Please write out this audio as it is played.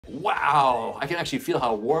Wow, I can actually feel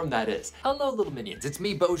how warm that is. Hello, little minions. It's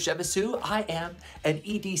me, Beau. I am an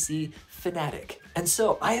EDC fanatic. And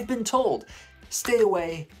so I have been told, stay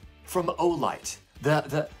away from Olight.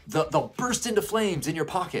 They'll burst into flames in your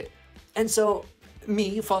pocket. And so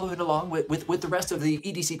me following along with the rest of the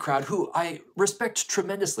EDC crowd, who I respect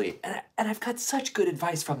tremendously, and I've got such good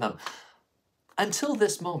advice from them until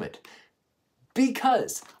this moment.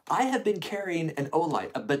 Because I have been carrying an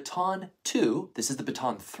Olight, a Baton 2, this is the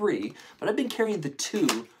Baton 3, but I've been carrying the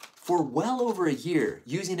 2 for well over a year,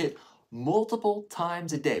 using it multiple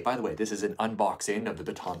times a day. By the way, this is an unboxing of the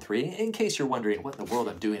Baton 3, in case you're wondering what in the world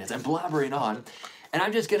I'm doing as I'm blabbering on. And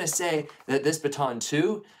I'm just gonna say that this Baton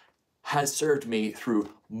 2 has served me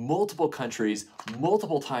through multiple countries,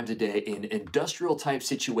 multiple times a day in industrial type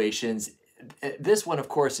situations. This one, of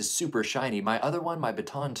course, is super shiny. My other one, my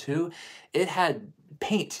Baton 2, it had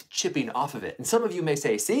paint chipping off of it. And some of you may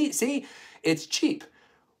say, see, it's cheap.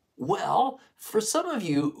 Well, for some of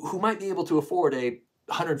you who might be able to afford a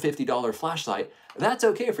 $150 flashlight, that's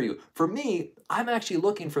okay for you. For me, I'm actually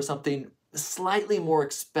looking for something slightly more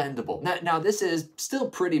expendable. Now this is still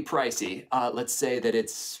pretty pricey. Let's say that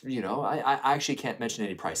it's, you know, I actually can't mention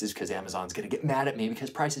any prices because Amazon's gonna get mad at me because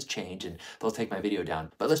prices change and they'll take my video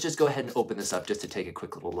down. But let's just go ahead and open this up just to take a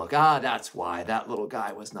quick little look. That's why that little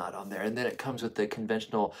guy was not on there. And then it comes with the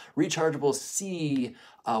conventional rechargeable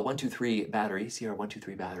C123 battery,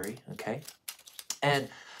 CR123 battery, okay? And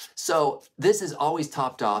so this is always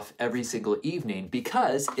topped off every single evening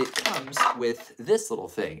because it comes with this little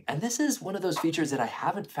thing. And this is one of those features that I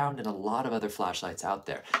haven't found in a lot of other flashlights out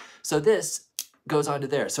there. So this goes onto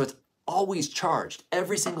there. So it's always charged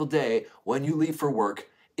every single day when you leave for work.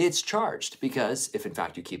 It's charged because if in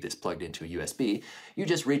fact you keep this plugged into a USB, you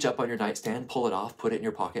just reach up on your nightstand, pull it off, put it in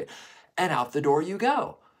your pocket, and out the door you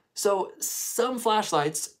go. So some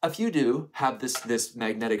flashlights, a few do, have this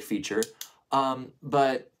magnetic feature,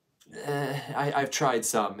 but I've tried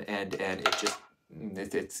some and it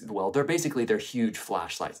just, well, they're huge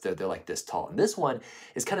flashlights. They're like this tall. And this one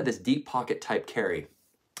is kind of this deep pocket type carry.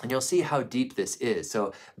 And you'll see how deep this is.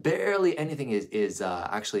 So barely anything is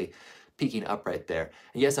actually peeking up right there.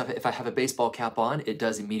 And yes, if I have a baseball cap on, it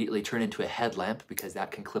does immediately turn into a headlamp because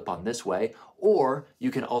that can clip on this way, or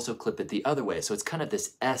you can also clip it the other way. So it's kind of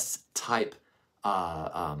this S-type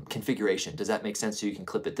configuration. Does that make sense? So you can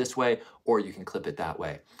clip it this way, or you can clip it that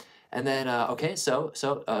way. And then, okay, so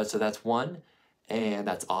that's one, and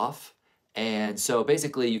that's off. And so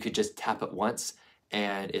basically you could just tap it once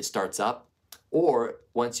and it starts up, or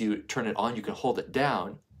once you turn it on, you can hold it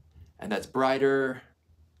down, and that's brighter,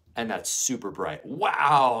 and that's super bright.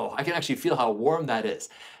 Wow, I can actually feel how warm that is.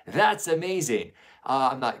 That's amazing.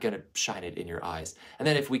 I'm not gonna shine it in your eyes. And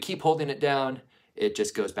then if we keep holding it down, it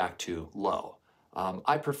just goes back to low.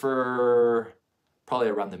 I prefer probably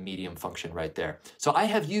around the medium function right there. So I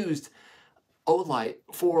have used Olight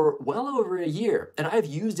for well over a year, and I've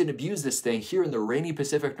used and abused this thing here in the rainy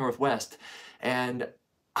Pacific Northwest, and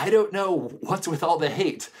I don't know what's with all the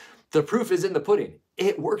hate. The proof is in the pudding.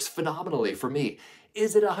 It works phenomenally for me.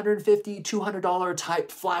 Is it a $150, $200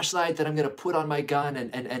 type flashlight that I'm gonna put on my gun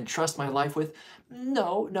and trust my life with?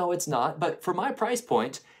 No, it's not. But for my price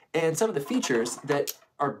point and some of the features that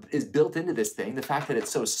is built into this thing, the fact that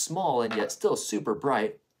it's so small and yet still super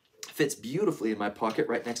bright, fits beautifully in my pocket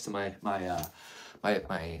right next to my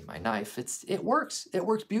knife. It works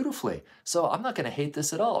beautifully. So I'm not gonna hate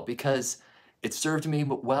this at all because it served me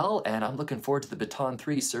well, and I'm looking forward to the Baton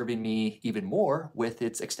 3 serving me even more with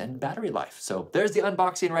its extended battery life. So there's the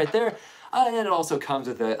unboxing right there. And it also comes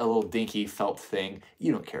with a little dinky felt thing.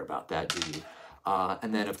 You don't care about that, do you?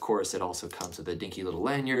 And then, of course, it also comes with a dinky little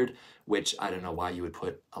lanyard, which I don't know why you would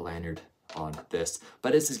put a lanyard on this,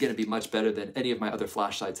 but this is going to be much better than any of my other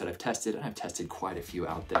flashlights that I've tested, and I've tested quite a few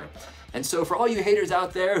out there. And so for all you haters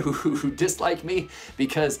out there who dislike me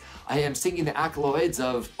because I am singing the accolades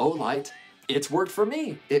of Olight, it's worked for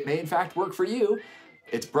me. It may in fact work for you.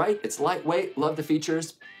 It's bright, it's lightweight, love the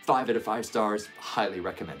features, 5 out of 5 stars, highly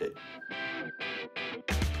recommended.